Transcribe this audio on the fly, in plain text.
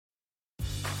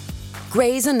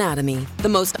Grey's Anatomy, the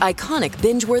most iconic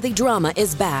binge-worthy drama,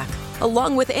 is back,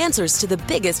 along with answers to the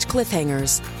biggest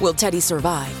cliffhangers. Will Teddy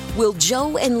survive? Will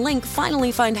Joe and Link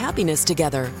finally find happiness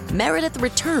together? Meredith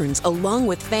returns along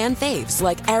with fan faves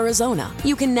like Arizona.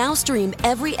 You can now stream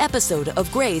every episode of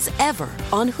Grey's ever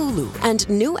on Hulu, and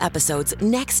new episodes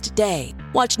next day.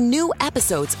 Watch new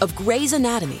episodes of Grey's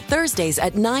Anatomy Thursdays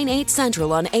at 9/8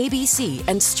 Central on ABC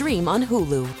and stream on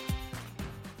Hulu.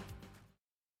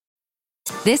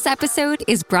 This episode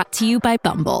is brought to you by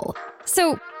Bumble.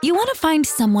 So, you want to find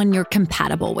someone you're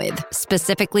compatible with,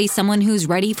 specifically someone who's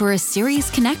ready for a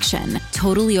serious connection,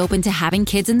 totally open to having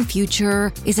kids in the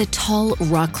future, is a tall,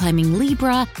 rock-climbing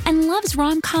Libra, and loves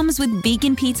rom-coms with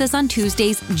vegan pizzas on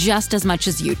Tuesdays just as much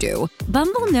as you do.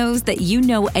 Bumble knows that you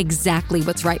know exactly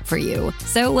what's right for you.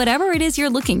 So whatever it is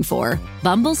you're looking for,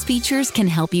 Bumble's features can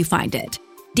help you find it.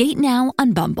 Date now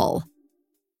on Bumble.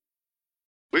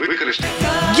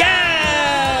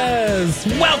 Yes!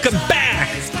 Welcome back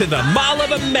to the Mall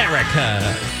of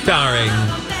America, starring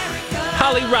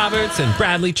Holly Roberts and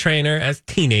Bradley Traynor as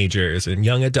teenagers and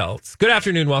young adults. Good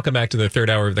afternoon. Welcome back to the third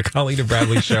hour of the Colleen and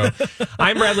Bradley Show.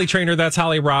 I'm Bradley Traynor. That's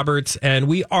Holly Roberts. And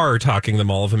we are talking the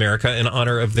Mall of America in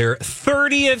honor of their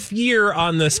 30th year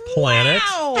on this planet.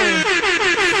 Wow.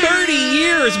 30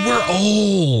 years. We're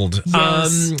old.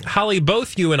 Yes. Holly,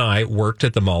 both you and I worked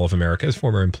at the Mall of America as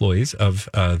former employees of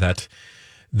that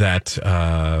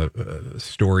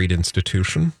storied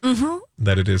institution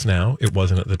that it is now. It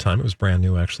wasn't at the time. It was brand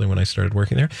new, actually, when I started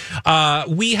working there.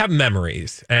 We have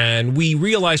memories, and we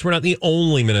realize we're not the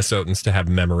only Minnesotans to have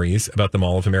memories about the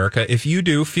Mall of America. If you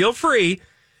do, feel free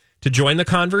to join the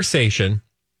conversation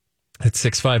at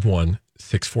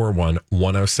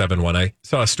 651-641-1071. I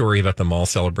saw a story about the mall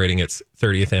celebrating its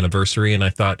 30th anniversary, and I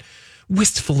thought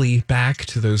wistfully back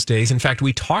to those days. In fact,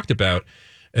 we talked about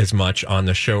as much on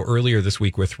the show earlier this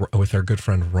week with our good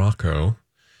friend Rocco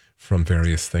from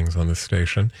various things on the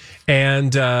station.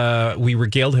 And we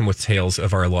regaled him with tales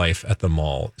of our life at the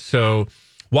mall. So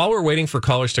while we're waiting for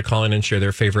callers to call in and share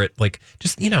their favorite, like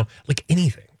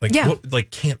anything,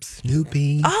 like Camp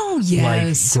Snoopy. Oh,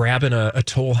 yes. Like grabbing a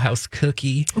Toll House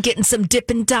cookie. Getting some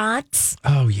Dippin' Dots.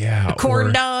 Oh, yeah. A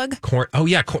corn dog. Oh,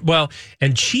 yeah. Well,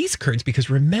 and cheese curds,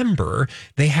 because remember,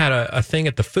 they had a thing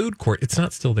at the food court. It's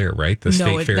not still there, right? The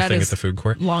state fair thing at the food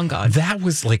court. Long gone. That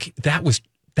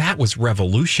was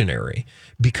revolutionary,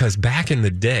 because back in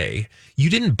the day, you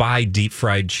didn't buy deep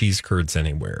fried cheese curds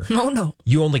anywhere. No.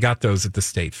 You only got those at the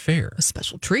state fair. A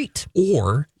special treat.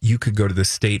 Or you could go to the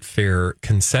state fair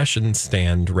concession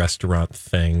stand restaurant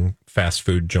thing, fast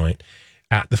food joint,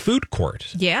 at the food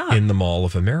court. Yeah. In the Mall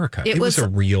of America. It was a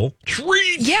real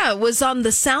treat. Yeah, it was on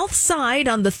the south side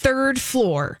on the third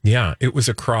floor. Yeah, it was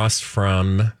across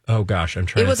from, I'm trying to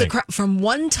think. It was from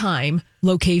one time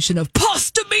location of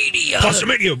Pastamania.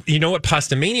 Pastamania. You know what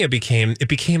Pastamania became? It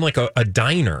became like a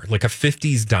diner, like a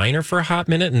 50s diner for a hot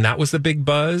minute. And that was the big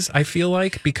buzz, I feel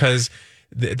like, because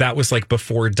that was like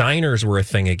before diners were a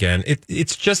thing again.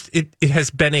 It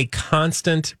has been a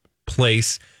constant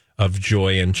place of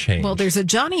joy and change. Well, there's a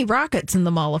Johnny Rockets in the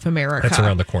Mall of America. That's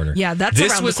around the corner. Yeah, around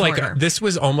the corner. This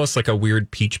was almost like a weird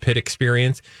Peach Pit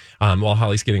experience. While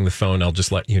Holly's getting the phone, I'll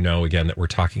just let you know again that we're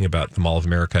talking about the Mall of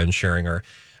America and sharing our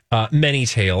many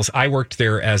tales. I worked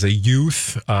there as a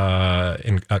youth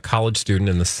and a college student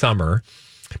in the summer.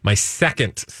 My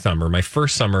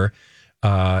first summer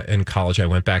in college, I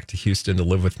went back to Houston to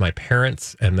live with my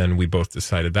parents, and then we both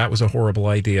decided that was a horrible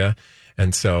idea.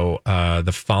 And so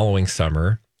the following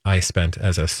summer, I spent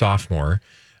as a sophomore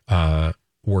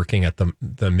working at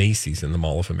the Macy's in the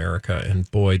Mall of America. And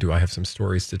boy, do I have some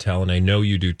stories to tell. And I know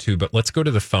you do too. But let's go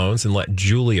to the phones and let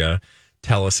Julia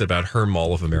tell us about her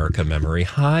Mall of America memory.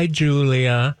 Hi,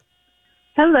 Julia.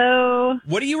 Hello.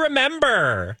 What do you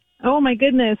remember? Oh, my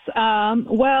goodness.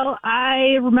 Well,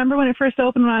 I remember when it first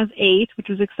opened when I was 8, which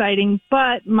was exciting.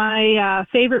 But my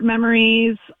favorite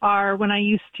memories are when I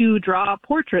used to draw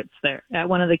portraits there at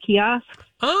one of the kiosks.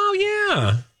 Oh,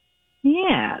 yeah.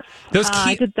 Yes. Those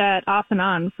I did that off and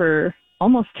on for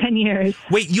almost 10 years.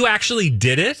 Wait, you actually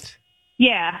did it?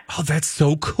 Yeah. Oh, that's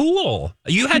so cool.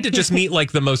 You had to just meet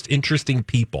like the most interesting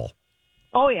people.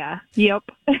 Oh, yeah. Yep.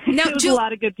 Now, there was a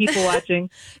lot of good people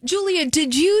watching. Julia,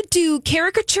 did you do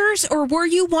caricatures, or were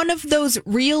you one of those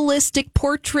realistic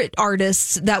portrait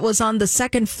artists that was on the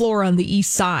second floor on the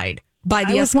east side by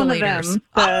the escalators? I was one of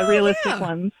them, the realistic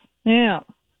ones. Yeah.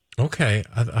 Okay.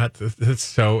 That's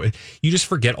so, you just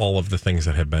forget all of the things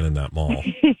that have been in that mall.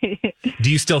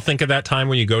 Do you still think of that time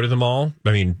when you go to the mall?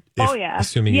 I mean, Oh, yeah.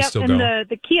 assuming you still go. And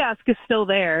the kiosk is still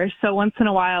there. So once in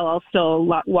a while, I'll still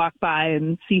walk by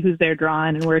and see who's there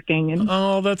drawing and working. And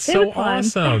Oh, that's so was fun.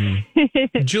 awesome.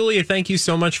 Julia, thank you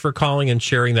so much for calling and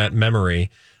sharing that memory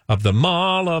of the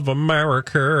Mall of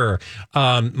America.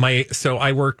 So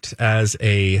I worked as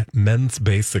a men's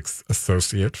basics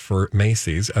associate for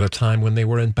Macy's at a time when they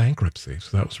were in bankruptcy.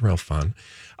 So that was real fun.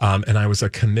 And I was a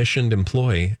commissioned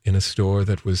employee in a store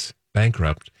that was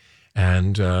bankrupt.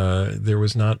 And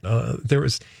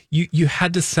you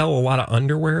had to sell a lot of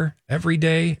underwear every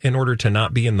day in order to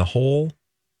not be in the hole.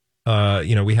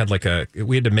 We had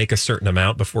to make a certain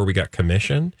amount before we got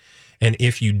commission. And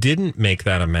if you didn't make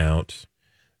that amount,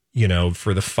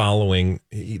 for the following,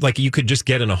 like you could just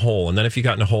get in a hole. And then if you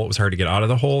got in a hole, it was hard to get out of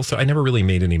the hole. So I never really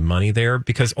made any money there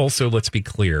because also, let's be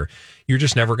clear, you're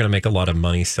just never going to make a lot of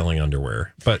money selling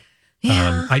underwear. But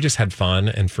I just had fun.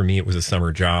 And for me, it was a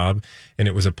summer job and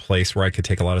it was a place where I could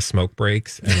take a lot of smoke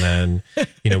breaks. And then,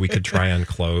 we could try on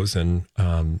clothes and,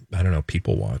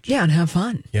 people watch. Yeah, and have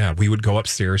fun. Yeah, we would go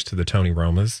upstairs to the Tony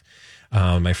Romas,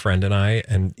 my friend and I,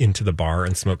 and into the bar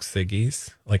and smoke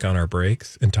ciggies, like on our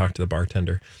breaks, and talk to the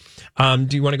bartender. Do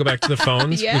you want to go back to the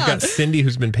phones? Yeah. We've got Cindy,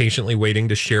 who's been patiently waiting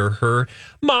to share her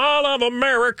Mall of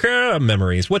America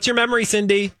memories. What's your memory,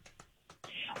 Cindy?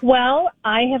 Well,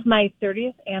 I have my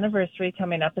 30th anniversary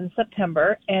coming up in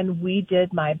September, and we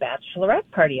did my bachelorette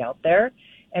party out there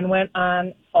and went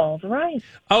on all the rides.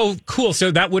 Oh, cool. So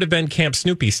that would have been Camp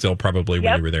Snoopy still probably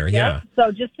when you were there. Yep. Yeah.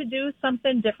 So just to do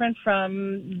something different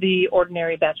from the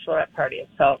ordinary bachelorette party.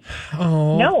 So,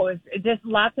 it's just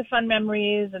lots of fun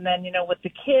memories. And then, with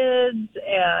the kids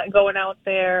going out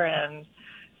there and,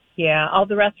 all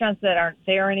the restaurants that aren't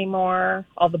there anymore,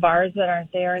 all the bars that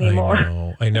aren't there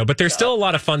anymore. I know. But there's still a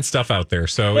lot of fun stuff out there.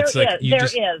 So There's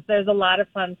a lot of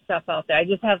fun stuff out there. I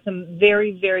just have some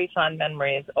very, very fun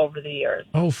memories over the years.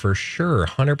 Oh, for sure.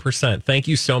 100%. Thank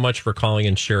you so much for calling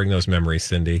and sharing those memories,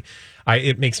 Cindy.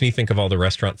 It makes me think of all the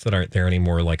restaurants that aren't there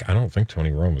anymore. Like, I don't think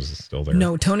Tony Roma's is still there.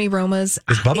 No, Tony Roma's.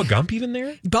 Is Bubba Gump even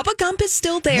there? Bubba Gump is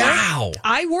still there. Wow.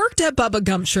 I worked at Bubba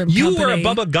Gump Shrimp Company. You were a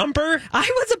Bubba Gumper? I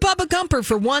was a Bubba Gumper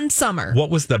for one summer. What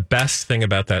was the best thing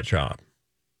about that job?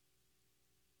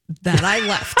 That I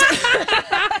left.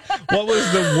 What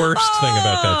was the worst thing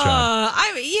about that job?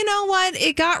 You know what?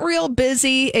 It got real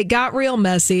busy. It got real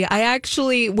messy. I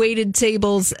actually waited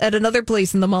tables at another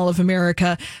place in the Mall of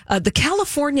America, the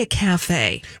California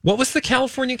Cafe. What was the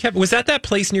California Cafe? Was that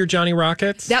place near Johnny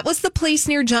Rockets? That was the place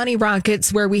near Johnny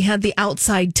Rockets where we had the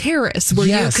outside terrace where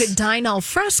you could dine al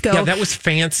fresco. Yeah, that was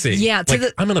fancy. Yeah.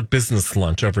 I'm on a business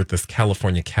lunch over at this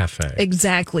California Cafe.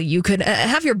 Exactly. You could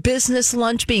have your business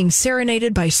lunch being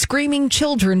serenaded by screaming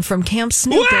children from Camp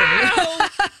Snoopy. Wow!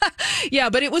 Yeah,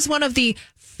 but it was one of the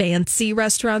fancy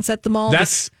restaurants at the mall.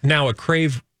 That's now a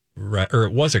Crave, or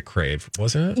it was a Crave,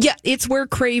 wasn't it? Yeah, it's where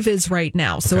Crave is right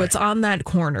now. So It's on that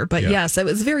corner. But yes, it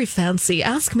was very fancy.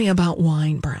 Ask me about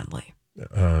wine, Bradley.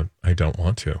 I don't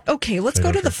want to. Okay, let's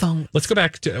go to the phone. Let's go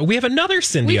back to, we have another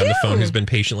Cindy on the phone who's been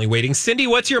patiently waiting. Cindy,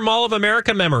 what's your Mall of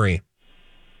America memory?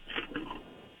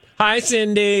 Hi,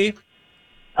 Cindy.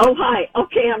 Oh, hi.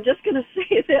 Okay, I'm just going to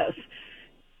say this.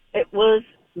 It was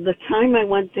the time I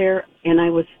went there and I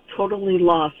was totally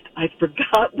lost. I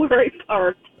forgot where I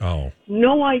parked. Oh.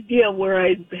 No idea where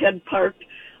I had parked.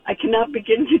 I cannot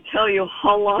begin to tell you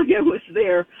how long I was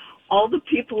there. All the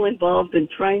people involved in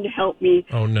trying to help me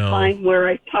find where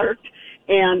I parked.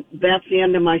 And that's the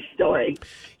end of my story.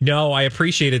 No, I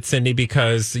appreciate it, Cindy,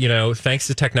 because, thanks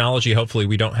to technology, hopefully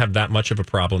we don't have that much of a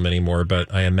problem anymore.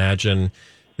 But I imagine,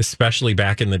 especially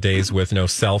back in the days with no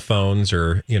cell phones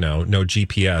or, no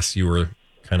GPS, you were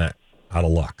kind of out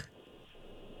of luck.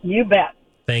 You bet.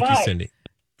 Thank you, Cindy.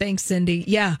 Thanks, Cindy.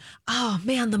 Yeah. Oh,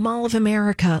 man, the Mall of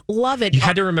America. Love it. You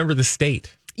had to remember the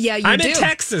state. Yeah, you I'm do. in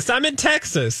Texas. I'm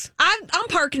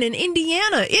parking in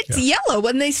Indiana. It's yellow,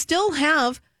 and they still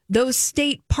have those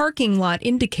state parking lot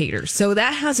indicators. So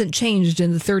that hasn't changed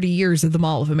in the 30 years of the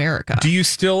Mall of America. Do you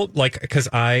still, because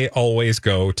I always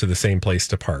go to the same place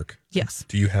to park. Yes.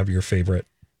 Do you have your favorite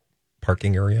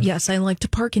parking area? Yes, I like to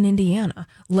park in Indiana,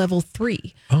 level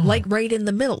 3, like right in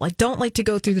the middle. I don't like to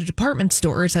go through the department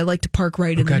stores. I like to park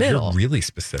right in the middle. You're really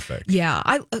specific. Yeah,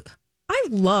 I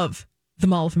love the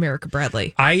Mall of America,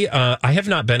 Bradley. I have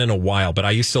not been in a while, but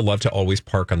I used to love to always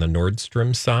park on the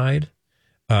Nordstrom side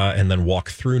and then walk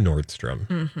through Nordstrom.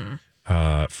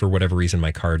 Mm-hmm. For whatever reason,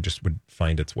 my car just would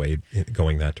find its way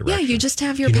going that direction. Yeah, you just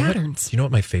have your patterns. Do you know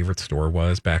what my favorite store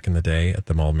was back in the day at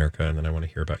the Mall of America? And then I want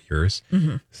to hear about yours.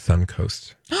 Mm-hmm.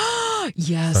 Suncoast.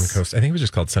 Yes. Suncoast. I think it was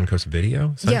just called Suncoast Video.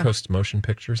 Suncoast Motion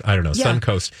Pictures. I don't know. Yeah.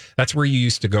 Suncoast. That's where you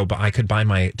used to go. But I could buy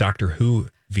my Doctor Who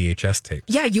VHS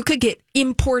tapes. Yeah, you could get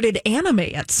imported anime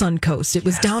at Suncoast. It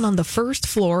was down on the first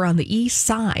floor on the east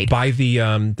side. By the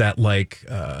that like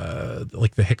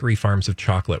the Hickory Farms of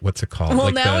chocolate. What's it called? Well,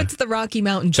 like now it's the Rocky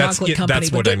Mountain Chocolate Company.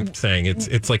 That's what I'm saying.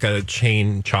 It's like a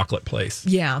chain chocolate place.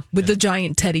 Yeah, with the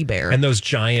giant teddy bear and those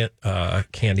giant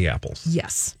candy apples.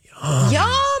 Yes.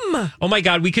 Yum! Oh my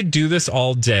God, we could do this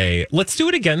all day. Let's do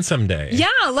it again someday. Yeah,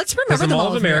 let's remember the Mall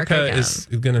of America is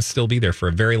going to still be there for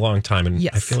a very long time, and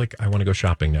I feel like I want to go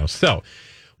shopping now. So,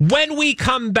 when we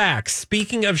come back,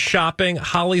 speaking of shopping,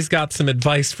 Holly's got some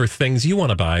advice for things you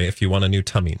want to buy if you want a new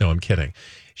tummy. No, I'm kidding.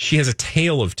 She has a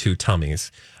tale of two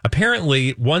tummies.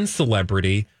 Apparently, one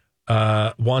celebrity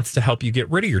wants to help you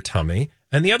get rid of your tummy,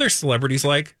 and the other celebrity's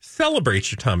like,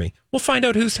 celebrate your tummy. We'll find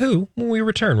out who's who when we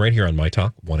return right here on My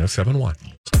Talk 107.1.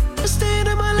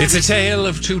 It's a tale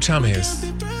of two tummies,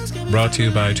 brought to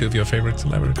you by two of your favorite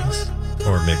celebrities.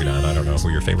 Or maybe not. I don't know who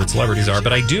your favorite celebrities are,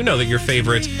 but I do know that your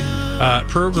favorite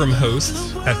program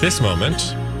hosts at this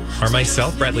moment are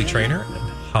myself, Bradley Traynor,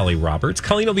 and Holly Roberts.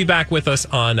 Colleen will be back with us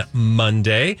on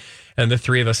Monday, and the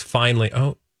three of us finally...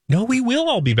 Oh, no, we will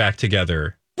all be back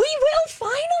together. We will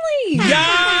finally!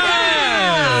 Yes!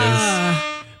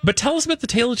 But tell us about the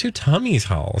tale of two tummies,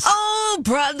 Halls. Oh,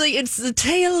 Bradley, it's the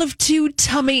tale of two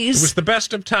tummies. It was the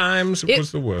best of times. It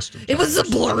was the worst of times. It was the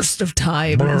blurst of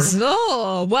times.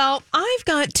 Oh, well, I've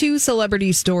got two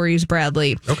celebrity stories,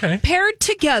 Bradley. Okay. Paired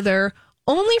together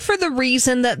only for the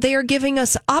reason that they are giving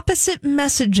us opposite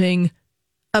messaging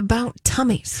about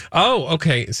tummies. Oh,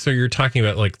 okay. So you're talking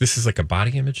about like, this is like a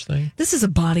body image thing? This is a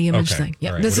body image thing.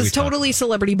 Yeah, right. This is totally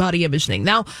celebrity body image thing.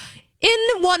 Now, in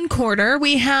one corner,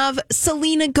 we have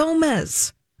Selena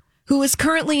Gomez, who is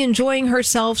currently enjoying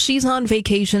herself. She's on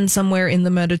vacation somewhere in the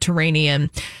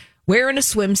Mediterranean, wearing a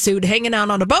swimsuit, hanging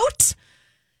out on a boat.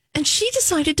 And she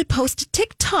decided to post a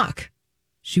TikTok.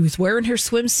 She was wearing her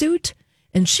swimsuit,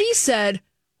 and she said,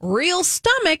 real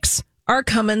stomachs are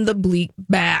coming the bleak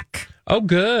back. Oh,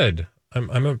 good.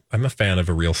 I'm a fan of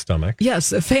a real stomach.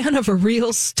 Yes, a fan of a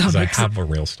real stomach. I have a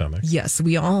real stomach. Yes,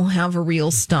 we all have a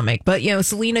real stomach. But, you know,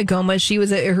 Selena Gomez, her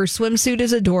swimsuit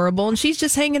is adorable, and she's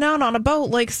just hanging out on a boat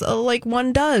like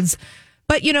one does.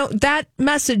 But, you know, that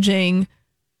messaging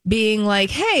being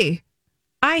like, hey,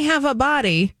 I have a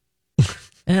body,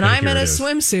 and I'm in a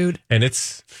swimsuit. And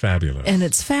it's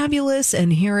fabulous.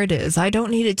 And here it is. I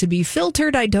don't need it to be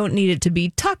filtered. I don't need it to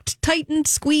be tucked, tightened,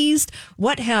 squeezed,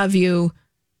 what have you.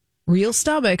 Real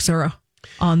stomachs are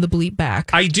on the bleep back.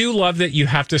 I do love that you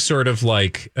have to sort of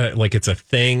like it's a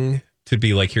thing to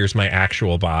be like, here's my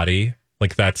actual body.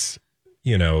 Like that's,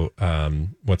 you know,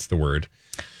 what's the word?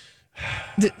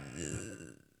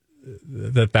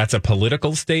 That's a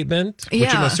political statement, which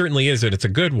it most certainly is. It's a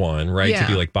good one, right? To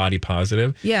be like body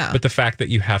positive. Yeah. But the fact that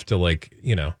you have to like,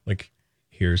 you know, like,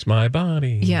 here's my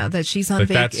body. Yeah, that she's on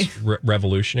vacation. That's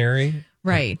revolutionary.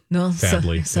 Right. No,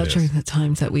 sadly, such are the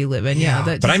times that we live in. Yeah.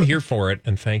 But I'm here for it.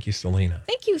 And thank you, Selena.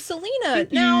 Thank you, Selena.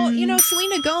 Now, you know,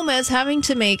 Selena Gomez having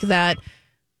to make that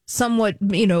somewhat,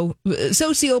 you know,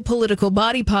 socio-political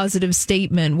body positive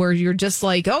statement where you're just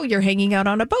like, oh, you're hanging out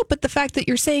on a boat. But the fact that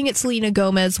you're saying it's Selena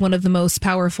Gomez, one of the most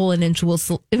powerful and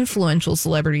influential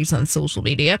celebrities on social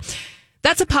media,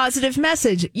 that's a positive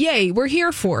message. Yay, we're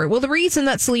here for it. Well, the reason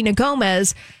that Selena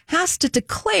Gomez has to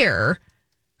declare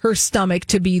her stomach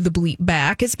to be the bleep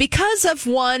back is because of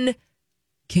one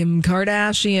Kim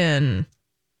Kardashian.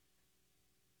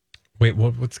 Wait,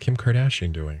 what's Kim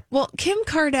Kardashian doing? Well, Kim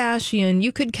Kardashian,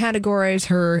 you could categorize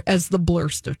her as the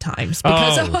blurst of times.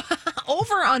 Because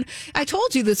over on, I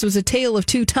told you this was a tale of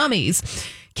two tummies.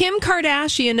 Kim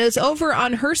Kardashian is over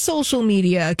on her social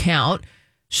media account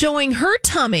showing her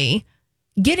tummy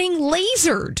getting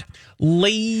lasered.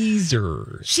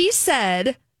 Lasered. She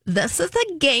said, this is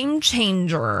a game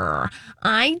changer.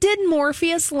 I did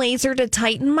Morpheus laser to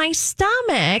tighten my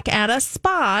stomach at a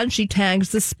spa. And she tags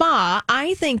the spa.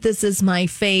 I think this is my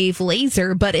fave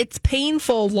laser, but it's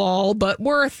painful, lol, but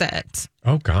worth it.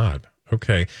 Oh, God.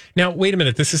 Okay. Now, wait a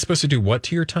minute. This is supposed to do what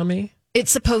to your tummy?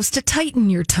 It's supposed to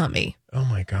tighten your tummy. Oh,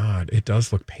 my God. It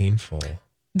does look painful.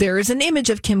 There is an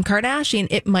image of Kim Kardashian.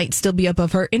 It might still be up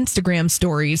of her Instagram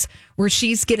stories where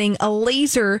she's getting a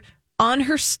laser on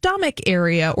her stomach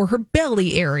area or her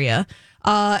belly area,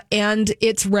 and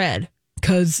it's red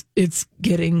because it's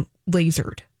getting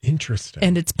lasered. Interesting.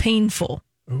 And it's painful.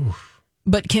 Oof.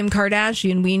 But Kim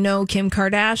Kardashian, we know Kim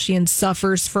Kardashian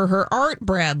suffers for her art,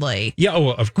 Bradley. Yeah,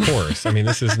 oh, of course. I mean,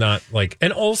 this is not like...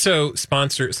 And also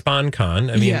sponsor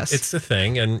SponCon. I mean, It's a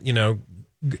thing. And, you know,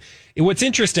 what's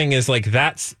interesting is like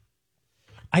that's...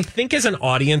 I think as an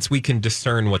audience, we can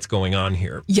discern what's going on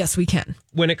here. Yes, we can.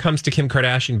 When it comes to Kim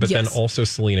Kardashian, but then also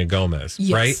Selena Gomez,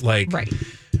 right? Like, right.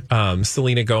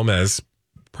 Selena Gomez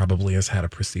probably has had a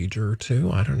procedure or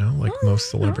two. I don't know, like most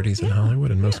celebrities in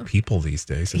Hollywood and most people these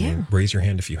days. I mean, raise your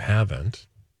hand if you haven't.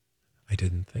 I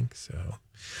didn't think so.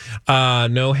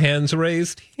 No hands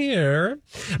raised here.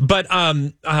 But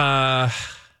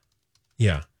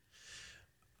yeah.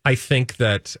 I think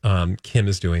that Kim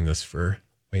is doing this for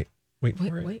wait.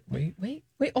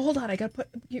 Hold on, I gotta put.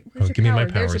 Give me my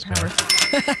powers. There's your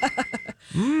power.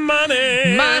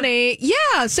 Money.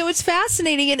 Yeah, so it's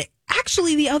fascinating. And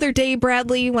actually, the other day,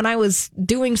 Bradley, when I was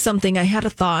doing something, I had a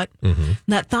thought. Mm-hmm.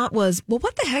 That thought was, well,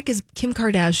 what the heck has Kim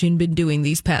Kardashian been doing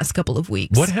these past couple of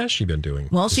weeks? What has she been doing?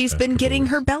 Well, she's been getting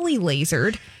her belly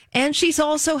lasered. And she's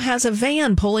also has a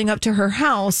van pulling up to her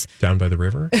house. Down by the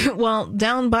river? Well,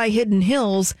 down by Hidden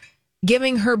Hills,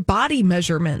 giving her body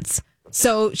measurements.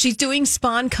 So she's doing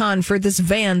SponCon for this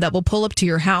van that will pull up to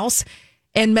your house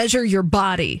and measure your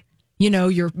body. You know,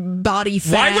 your body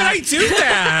fat. Why would I do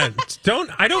that?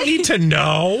 I don't need to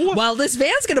know. Well, this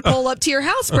van's going to pull up to your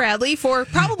house, Bradley, for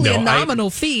probably a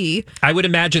nominal fee. I would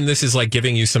imagine this is like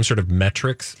giving you some sort of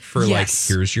metrics for like,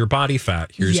 here's your body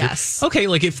fat. Okay,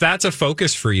 like if that's a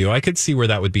focus for you, I could see where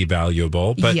that would be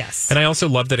valuable. But and I also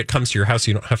love that it comes to your house.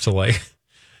 You don't have to like,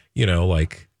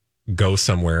 like go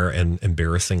somewhere and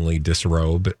embarrassingly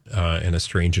disrobe in a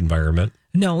strange environment.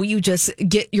 No, you just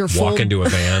get your walk into a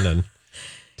van and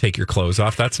take your clothes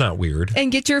off. That's not weird.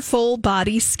 And get your full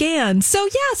body scan. So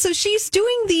so she's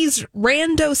doing these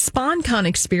rando SponCon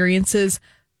experiences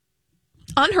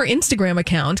on her Instagram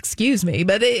account, excuse me,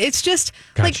 but it's just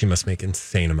God, she must make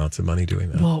insane amounts of money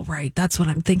doing that. Well, right. That's what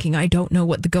I'm thinking. I don't know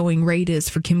what the going rate is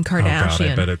for Kim Kardashian. Oh, God,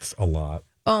 I bet it's a lot.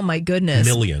 Oh, my goodness.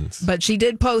 Millions. But she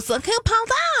did post, look who pulled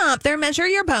up. They measure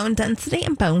your bone density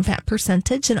and bone fat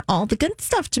percentage and all the good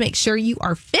stuff to make sure you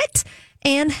are fit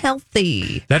and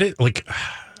healthy. That is like,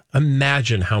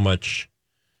 imagine how much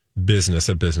business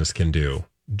a business can do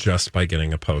just by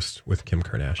getting a post with Kim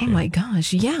Kardashian. Oh, my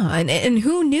gosh. Yeah. And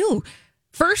who knew?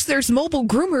 First, there's mobile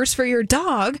groomers for your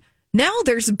dog. Now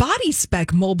there's body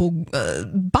spec mobile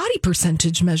body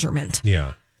percentage measurement.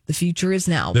 Yeah. The future is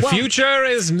now. The future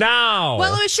is now.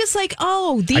 Well, it was just like,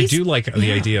 I do like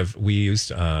the idea of, we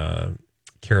used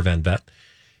Caravan Vet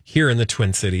here in the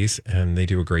Twin Cities, and they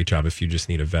do a great job. If you just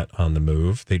need a vet on the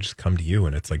move, they just come to you,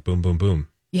 and it's like boom, boom, boom.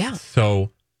 Yeah.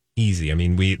 So easy. I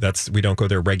mean, we don't go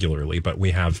there regularly, but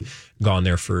we have gone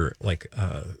there for like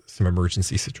some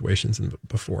emergency situations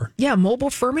before. Yeah, mobile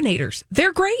Furminators.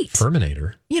 They're great.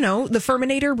 Furminator. You know, the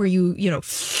Furminator where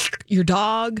your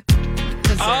dog.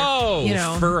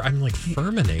 I'm like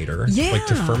Furminator. Yeah. Like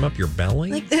to firm up your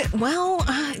belly?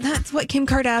 That's what Kim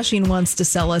Kardashian wants to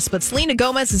sell us, but Selena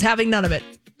Gomez is having none of it.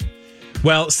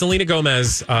 Well, Selena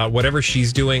Gomez, whatever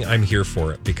she's doing, I'm here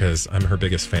for it because I'm her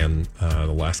biggest fan the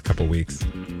last couple weeks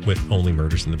with Only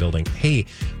Murders in the Building. Hey,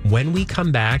 when we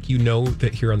come back, you know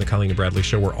that here on the Colleen and Bradley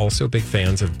Show, we're also big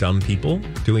fans of dumb people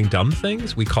doing dumb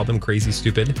things. We call them crazy,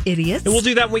 stupid idiots. And we'll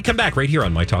do that when we come back right here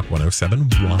on My Talk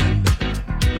 107.1.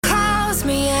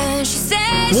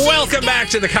 Welcome back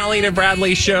to the Colleen and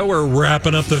Bradley Show. We're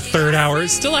wrapping up the third hour.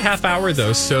 It's still a half hour,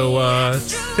 though, so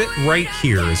sit right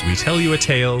here as we tell you a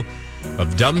tale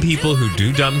of dumb people who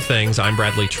do dumb things. I'm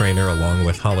Bradley Traynor, along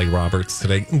with Holly Roberts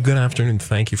today. Good afternoon.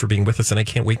 Thank you for being with us, and I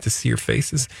can't wait to see your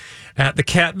faces at the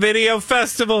Cat Video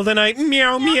Festival tonight.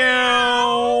 Meow,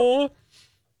 meow.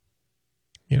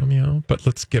 Meow, meow. But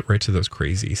let's get right to those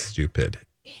crazy, stupid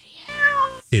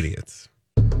idiots.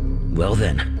 Well,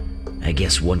 then, I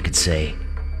guess one could say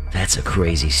that's a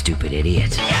crazy, stupid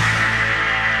idiot.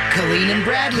 Colleen and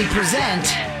Bradley present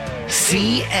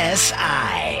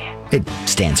CSI. It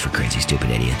stands for Crazy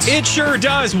Stupid Idiots. It sure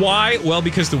does. Why? Well,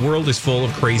 because the world is full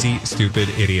of crazy, stupid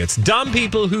idiots. Dumb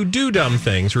people who do dumb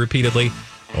things repeatedly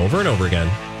over and over again.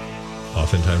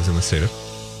 Oftentimes in the state of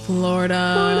Florida.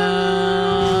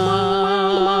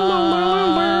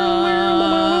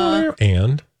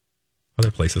 And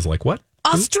other places like what?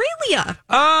 Australia.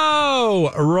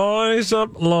 Oh, rise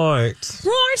up lights.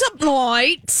 Rise up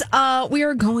lights. We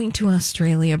are going to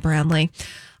Australia, Bradley,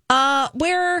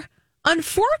 where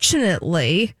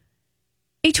unfortunately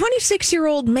a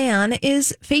 26-year-old man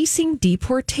is facing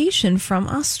deportation from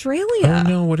Australia. Oh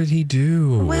no, what did he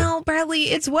do? Well, Bradley,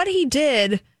 it's what he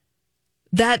did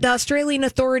that the Australian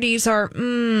authorities are,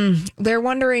 they're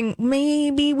wondering,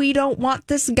 maybe we don't want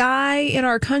this guy in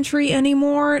our country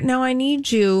anymore. Now I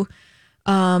need you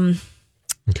to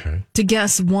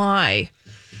guess why.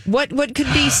 What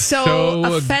could be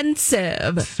so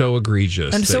offensive? So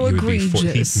egregious. And so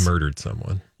egregious. He murdered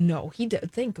someone. No, he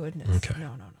did. Thank goodness. Okay.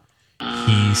 No.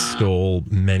 He stole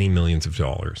many millions of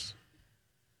dollars.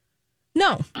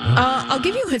 No. I'll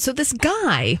give you a hint. So this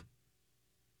guy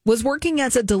was working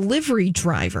as a delivery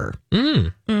driver.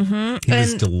 Mm-hmm. He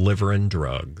was delivering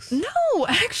drugs. No,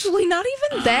 actually, not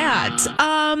even that.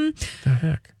 The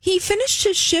heck? He finished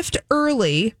his shift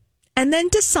early and then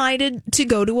decided to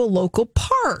go to a local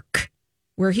park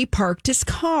where he parked his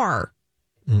car.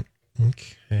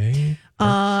 Okay.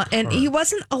 And he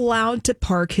wasn't allowed to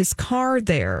park his car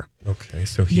there. Okay,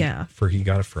 so he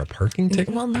got it for a parking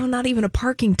ticket? Well, no, not even a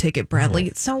parking ticket,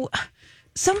 Bradley. So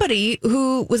somebody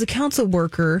who was a council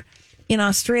worker in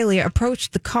Australia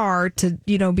approached the car to,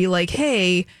 be like,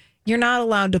 hey, you're not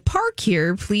allowed to park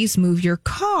here. Please move your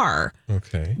car.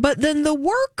 Okay. But then the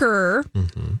worker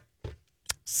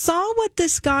saw what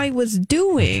this guy was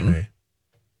doing. Okay.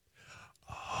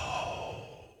 Oh.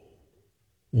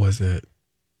 Was it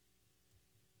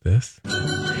this? He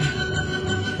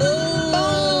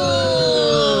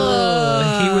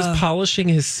was polishing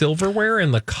his silverware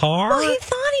in the car? Well, he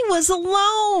thought he was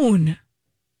alone.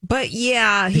 But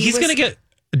yeah, he's going to get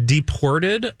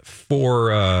deported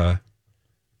for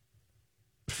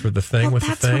the thing with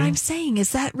the thing. That's what I'm saying.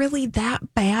 Is that really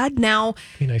that bad? Now,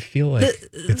 I mean, I feel like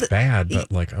it's bad, but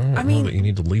I don't know that you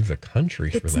need to leave the country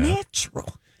for that. It's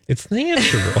natural. It's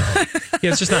natural. Yeah,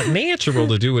 it's just not natural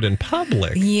to do it in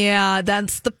public. Yeah,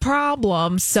 that's the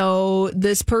problem. So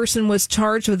this person was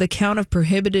charged with a count of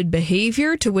prohibited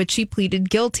behavior, to which he pleaded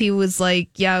guilty. Was like,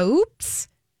 oops.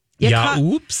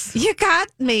 Oops. You got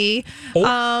me.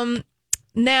 Oh.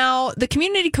 Now, the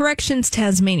Community Corrections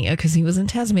Tasmania, because he was in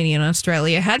Tasmania in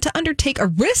Australia, had to undertake a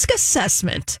risk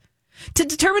assessment to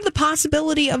determine the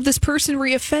possibility of this person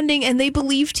reoffending, and they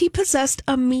believed he possessed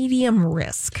a medium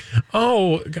risk.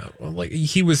 Oh, God. Like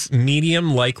he was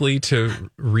medium likely to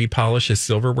repolish his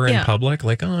silverware in public?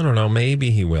 I don't know.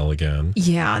 Maybe he will again.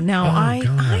 Yeah. Now,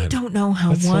 I don't know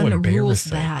how one rules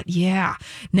that. Yeah.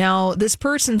 Now, this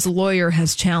person's lawyer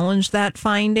has challenged that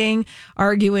finding,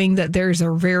 arguing that there's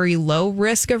a very low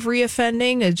risk of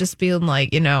reoffending. It's just being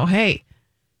like, hey,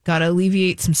 got to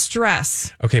alleviate some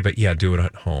stress. Okay, but do it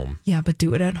at home. Yeah, but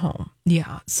do it at home.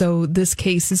 Yeah. So this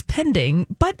case is pending,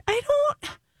 but I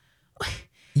don't.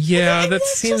 Yeah, that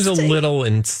seems a little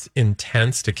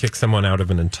intense to kick someone out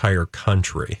of an entire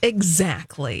country.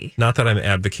 Exactly. Not that I'm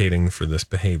advocating for this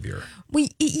behavior. Well,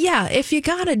 yeah, if you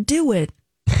got to do it,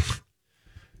 find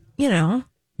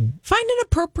an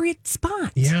appropriate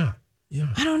spot. Yeah.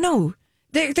 I don't know.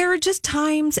 There are just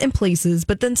times and places,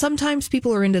 but then sometimes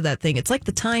people are into that thing. It's like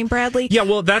the time, Bradley. Yeah,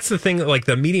 well, that's the thing. Like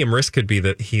the medium risk could be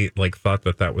that he thought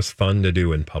that was fun to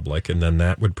do in public, and then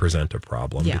that would present a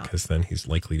problem because then he's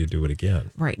likely to do it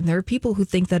again. Right, and there are people who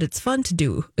think that it's fun to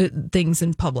do things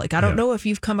in public. I don't know if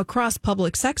you've come across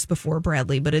public sex before,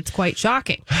 Bradley, but it's quite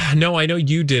shocking. No, I know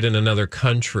you did in another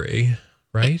country,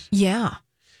 right? Yeah.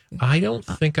 I don't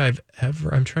think I've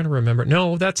ever. I'm trying to remember.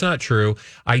 No, that's not true.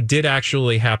 I did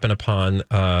actually happen upon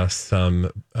some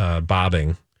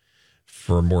bobbing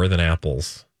for more than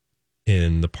apples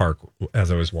in the park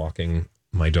as I was walking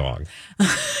my dog.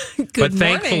 But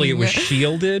thankfully, it was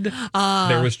shielded.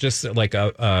 There was just like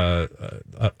a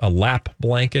lap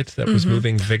blanket that was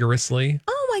moving vigorously.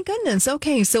 Oh my goodness.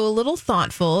 Okay, so a little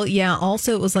thoughtful. Yeah.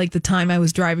 Also, it was like the time I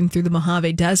was driving through the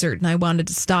Mojave Desert, and I wanted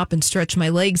to stop and stretch my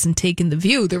legs and take in the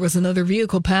view. There was another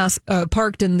vehicle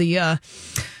parked in the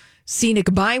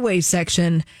scenic byway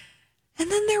section. And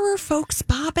then there were folks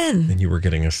bobbing. And you were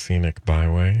getting a scenic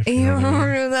byway?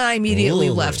 I immediately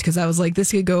left because I was like,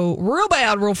 this could go real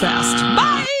bad, real fast.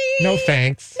 Bye! No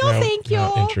thanks. No, thank you.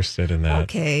 Not interested in that.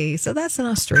 Okay, so that's in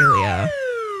Australia.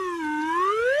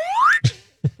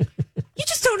 You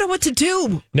just don't know what to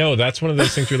do. No, that's one of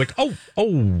those things where you're like,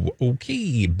 oh,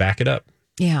 okay, back it up.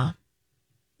 Yeah.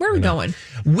 Where are we going?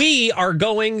 We are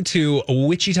going to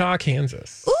Wichita,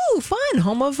 Kansas. Ooh, fun.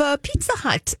 Home of Pizza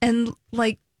Hut and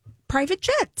private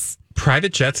jets.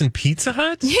 Private jets and Pizza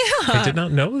Hut? Yeah. I did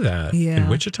not know that. Yeah. In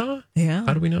Wichita? Yeah.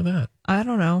 How do we know that? I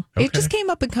don't know. Okay. It just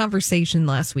came up in conversation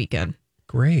last weekend.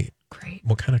 Great.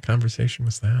 What kind of conversation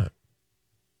was that?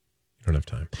 You don't have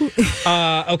time.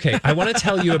 Okay. I want to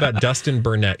tell you about Dustin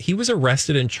Burnett. He was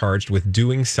arrested and charged with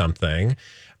doing something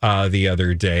the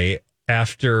other day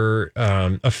after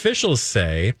officials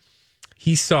say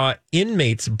he saw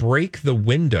inmates break the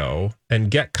window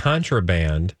and get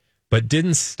contraband, but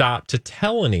didn't stop to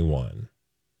tell anyone.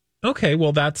 Okay,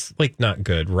 well, that's not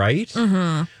good, right?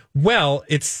 Mm-hmm. Well,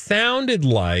 it sounded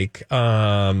like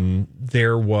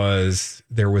there was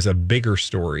a bigger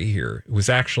story here. It was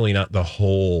actually not the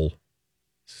whole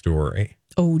story.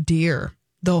 Oh, dear.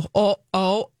 Do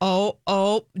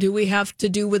we have to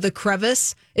do with a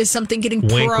crevice? Is something getting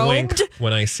probed? Wink,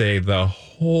 when I say the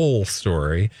whole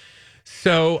story.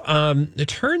 So it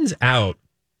turns out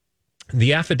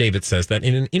The affidavit says that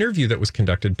in an interview that was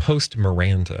conducted post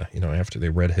Miranda, after they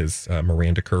read his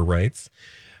Miranda Kerr rights,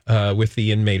 with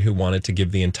the inmate who wanted to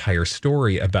give the entire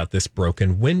story about this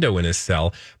broken window in his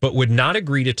cell, but would not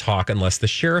agree to talk unless the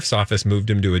sheriff's office moved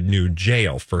him to a new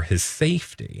jail for his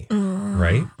safety.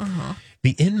 Right?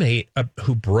 The inmate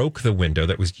who broke the window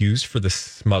that was used for the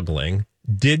smuggling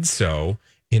did so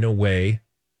in a way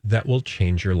that will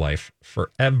change your life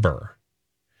forever.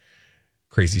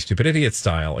 Crazy Stupid Idiot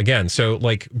style. Again, so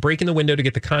like breaking the window to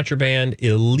get the contraband,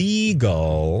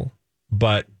 illegal.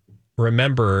 But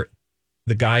remember,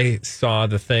 the guy saw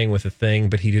the thing with the thing,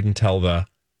 but he didn't tell the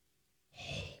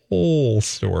whole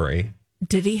story.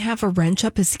 Did he have a wrench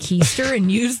up his keister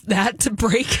and use that to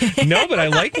break it? No, but I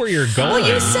like where you're going.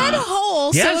 Well, you said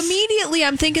hole, yes. So immediately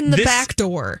I'm thinking the back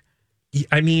door.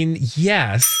 I mean,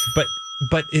 yes, but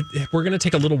we're going to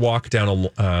take a little walk down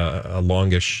a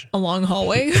longish... A long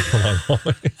hallway? A long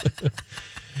hallway.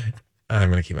 I'm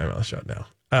going to keep my mouth shut now.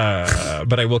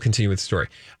 But I will continue with the story.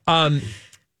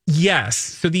 Yes.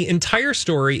 So the entire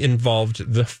story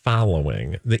involved the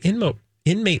following. The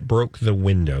inmate broke the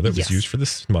window that was used for the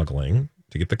smuggling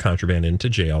to get the contraband into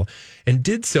jail and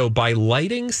did so by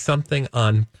lighting something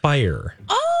on fire.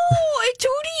 Oh, a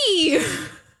Judy!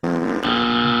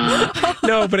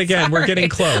 No, but again, we're getting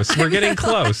close. We're getting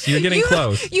close. You're getting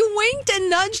close. You winked and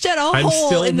nudged at a I'm hole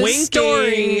still in the winking.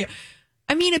 story.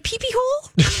 I mean, a pee-pee hole?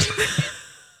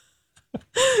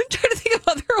 I'm trying to think of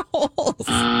other holes.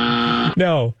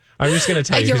 No, I'm just going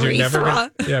to tell you because you're never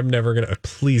urethra. gonna, I'm never going to.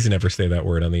 Please never say that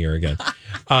word on the air again.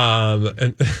 But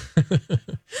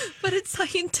it's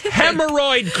scientific.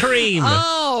 Hemorrhoid cream.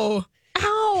 Oh.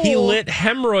 Ow. He lit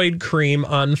hemorrhoid cream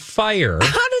on fire.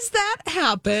 How does that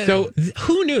happen? So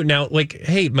who knew? Now, like,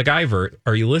 hey, MacGyver,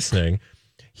 are you listening?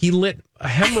 He lit a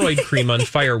hemorrhoid cream on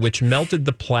fire, which melted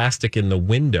the plastic in the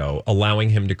window, allowing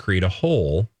him to create a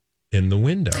hole in the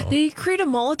window. Did he create a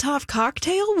Molotov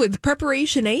cocktail with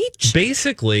Preparation H?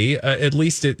 Basically, at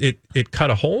least it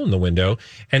cut a hole in the window,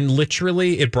 and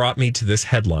literally it brought me to this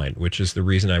headline, which is the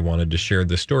reason I wanted to share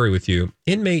this story with you.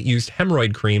 Inmate used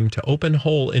hemorrhoid cream to open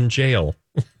hole in jail.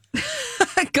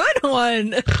 Good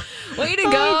one. Way to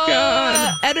go.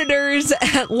 God. Editors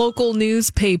at local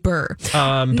newspaper.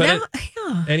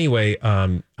 Anyway,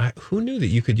 who knew that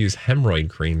you could use hemorrhoid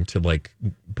cream to like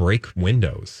break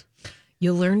windows?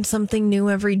 You learn something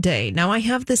new every day. Now I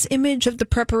have this image of the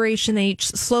Preparation H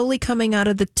slowly coming out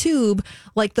of the tube,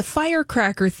 like the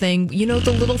firecracker thing. You know,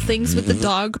 the little things with the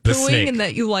dog pooing and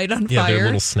that you light on fire? Yeah, they're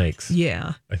little snakes.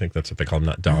 Yeah. I think that's what they call them,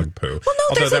 not dog poo. Well, no,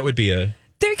 although that would be a...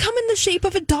 They come in the shape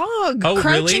of a dog really?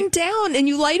 crouching down, and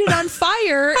you light it on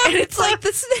fire, and it's like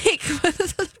the snake.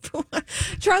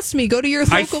 Trust me, go to your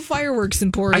local fireworks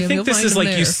emporium. I think this is like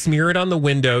there. You smear it on the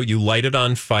window, you light it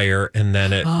on fire, and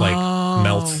then it like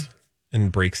melts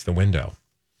and breaks the window.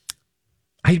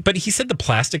 But he said the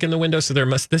plastic in the window, so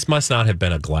this must not have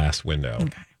been a glass window.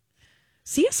 Okay.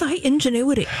 CSI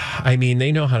ingenuity. I mean,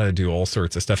 they know how to do all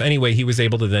sorts of stuff. Anyway, he was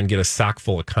able to then get a sock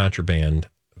full of contraband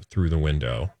through the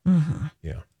window. Mm-hmm.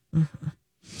 Yeah. Mm-hmm.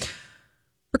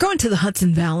 We're going to the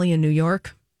Hudson Valley in New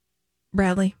York,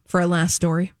 Bradley, for our last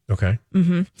story. Okay.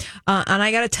 Mm-hmm. And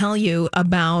I got to tell you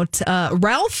about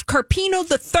Ralph Carpino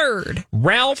III.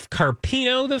 Ralph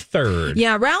Carpino III.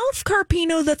 Yeah, Ralph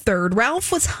Carpino III.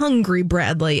 Ralph was hungry,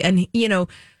 Bradley. And,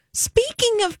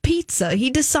 speaking of pizza, he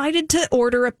decided to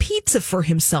order a pizza for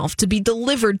himself to be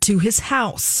delivered to his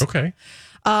house. Okay.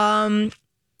 But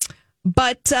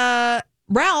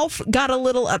Ralph got a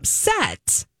little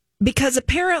upset because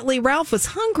apparently Ralph was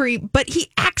hungry, but he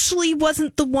actually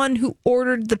wasn't the one who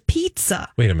ordered the pizza.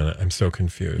 Wait a minute. I'm so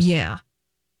confused. Yeah.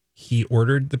 He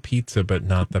ordered the pizza, but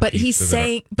not the pizza.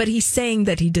 He's saying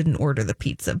that he didn't order the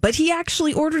pizza, but he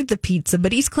actually ordered the pizza,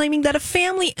 but he's claiming that a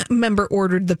family member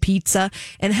ordered the pizza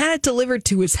and had it delivered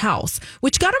to his house,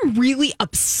 which got him really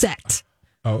upset.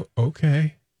 Oh,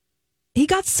 okay. He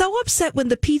got so upset when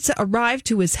the pizza arrived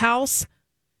to his house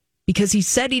because he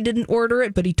said he didn't order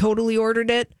it, but he totally ordered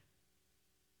it,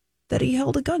 that he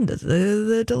held a gun to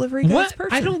the delivery guy's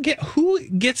person. I don't get who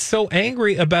gets so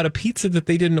angry about a pizza that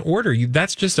they didn't order.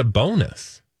 That's just a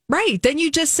bonus. Right. Then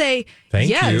you just say,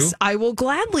 yes, I will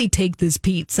gladly take this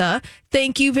pizza.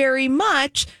 Thank you very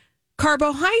much.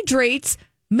 Carbohydrates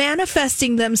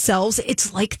manifesting themselves.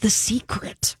 It's like The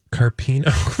Secret.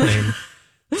 Carpino claimed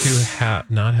to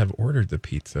not have ordered the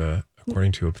pizza,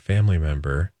 according to a family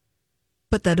member.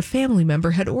 But that a family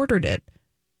member had ordered it.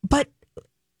 But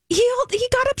he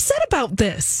got upset about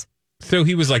this. So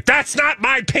he was like, that's not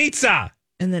my pizza.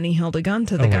 And then he held a gun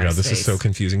to the guy's Oh my God, this face. is so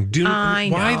confusing.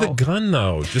 Why the gun,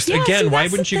 though? Just Yeah, again, why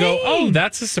that's wouldn't the you go, thing. oh,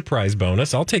 that's a surprise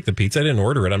bonus. I'll take the pizza. I didn't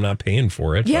order it. I'm not paying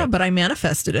for it. Yeah, but I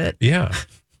manifested it. Yeah.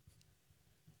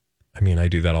 I mean, I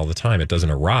do that all the time. It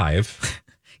doesn't arrive.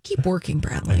 Keep working,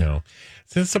 Bradley. I know.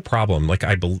 So that's a problem. Like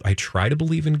I try to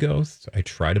believe in ghosts. I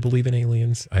try to believe in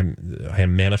aliens. I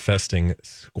am manifesting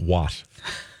squat.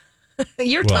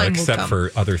 Your time will except come.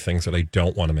 for other things that I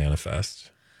don't want to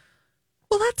manifest.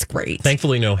 Well, that's great.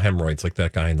 Thankfully, no hemorrhoids like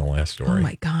that guy in the last story. Oh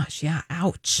my gosh, yeah.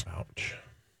 Ouch. Ouch.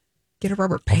 Get a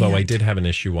rubber band. Although I did have an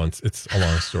issue once. It's a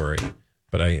long story,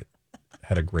 but I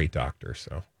had a great doctor,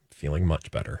 so feeling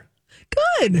much better.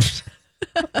 Good.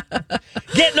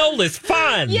 Getting old is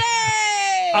fun. Yay!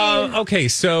 Okay,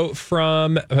 so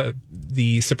from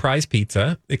the surprise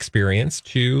pizza experience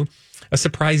to a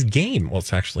surprise game. Well,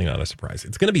 it's actually not a surprise.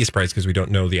 It's going to be a surprise because we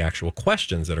don't know the actual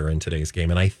questions that are in today's game.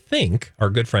 And I think our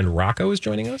good friend Rocco is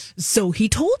joining us. So he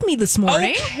told me this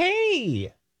morning.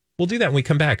 Okay. We'll do that when we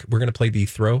come back. We're going to play the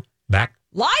throwback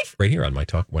Live right here on My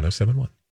Talk 107.1.